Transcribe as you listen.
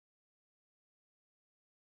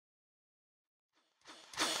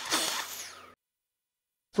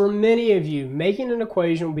For many of you, making an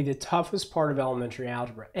equation will be the toughest part of elementary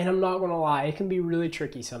algebra. And I'm not going to lie, it can be really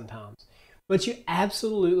tricky sometimes. But you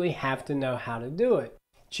absolutely have to know how to do it.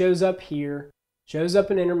 It shows up here, shows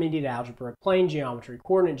up in intermediate algebra, plane geometry,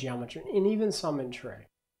 coordinate geometry, and even some in trig.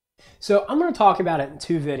 So I'm going to talk about it in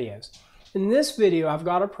two videos. In this video, I've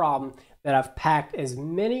got a problem that I've packed as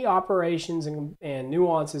many operations and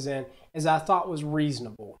nuances in as I thought was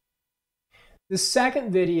reasonable. The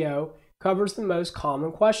second video covers the most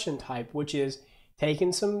common question type, which is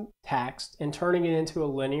taking some text and turning it into a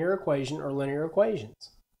linear equation or linear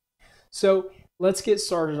equations. So let's get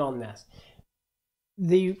started on this.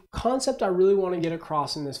 The concept I really want to get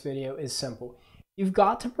across in this video is simple. You've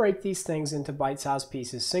got to break these things into bite-sized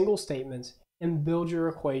pieces, single statements, and build your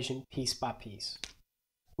equation piece by piece.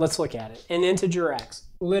 Let's look at it. An integer x.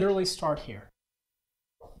 Literally start here.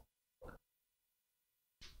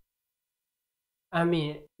 I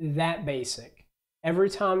mean, that basic. Every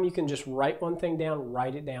time you can just write one thing down,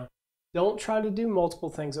 write it down. Don't try to do multiple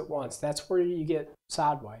things at once. That's where you get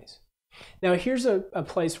sideways. Now, here's a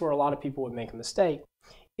place where a lot of people would make a mistake.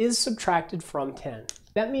 Is subtracted from 10.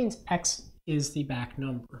 That means x is the back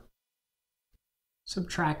number.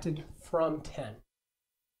 Subtracted from 10.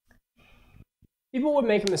 People would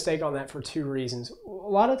make a mistake on that for two reasons. A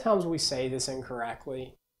lot of times we say this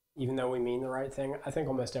incorrectly, even though we mean the right thing. I think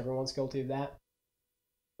almost everyone's guilty of that.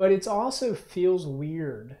 But it also feels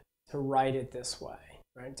weird to write it this way,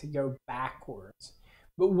 right? To go backwards.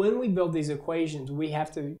 But when we build these equations, we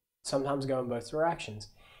have to sometimes go in both directions.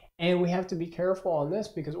 And we have to be careful on this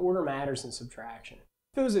because order matters in subtraction.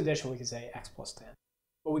 If it was addition, we could say x plus 10.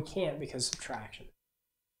 But we can't because subtraction.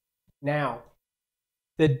 Now,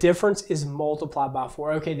 the difference is multiplied by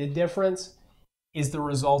 4. Okay, the difference is the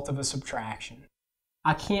result of a subtraction.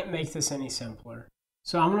 I can't make this any simpler.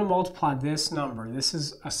 So I'm going to multiply this number. This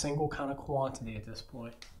is a single kind of quantity at this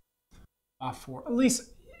point by 4. At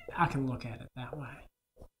least I can look at it that way.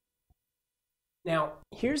 Now,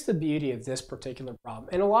 here's the beauty of this particular problem.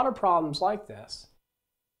 And a lot of problems like this,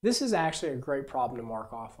 this is actually a great problem to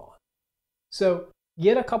mark off on. So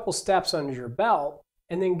get a couple steps under your belt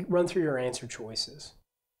and then run through your answer choices.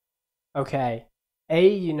 Okay, A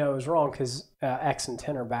you know is wrong because x and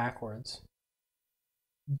 10 are backwards.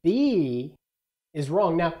 B is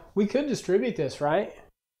wrong. Now, we could distribute this, right?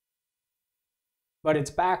 But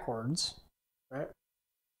it's backwards, right?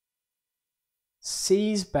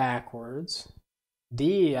 C's backwards.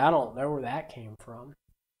 D, I don't know where that came from.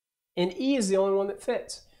 And E is the only one that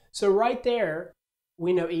fits. So right there,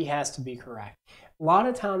 we know E has to be correct. A lot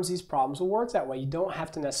of times these problems will work that way. You don't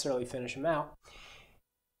have to necessarily finish them out.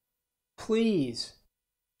 Please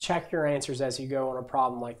check your answers as you go on a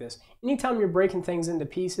problem like this. Anytime you're breaking things into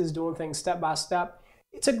pieces, doing things step by step,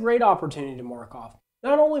 it's a great opportunity to mark off.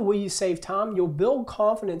 Not only will you save time, you'll build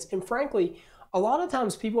confidence, and frankly, a lot of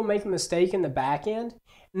times people make a mistake in the back end,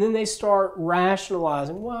 and then they start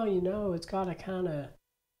rationalizing, well, you know, it's got to kind of,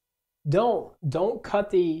 don't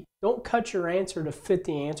cut your answer to fit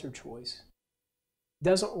the answer choice. It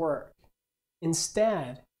doesn't work.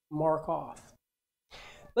 Instead, mark off.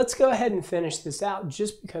 Let's go ahead and finish this out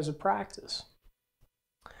just because of practice.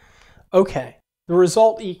 Okay, the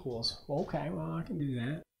result equals, okay, well, I can do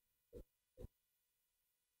that.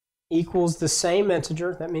 Equals the same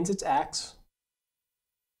integer, that means it's x.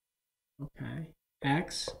 Okay,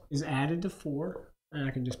 x is added to 4, and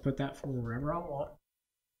I can just put that 4 wherever I want.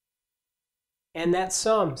 And that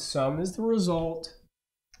sum is the result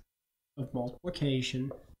of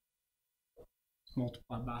multiplication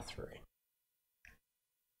multiplied by 3.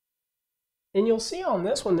 And you'll see on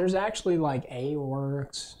this one, there's actually like A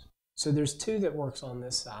works. So there's 2 that works on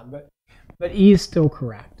this side, but E is still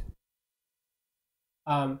correct.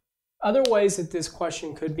 Other ways that this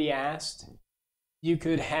question could be asked, you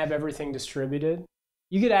could have everything distributed.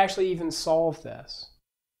 You could actually even solve this.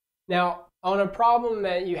 Now, on a problem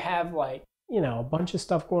that you have like, you know, a bunch of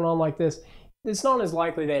stuff going on like this, it's not as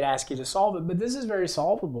likely they'd ask you to solve it, but this is very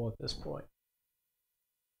solvable at this point.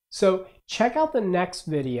 So check out the next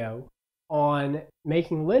video on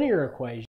making linear equations.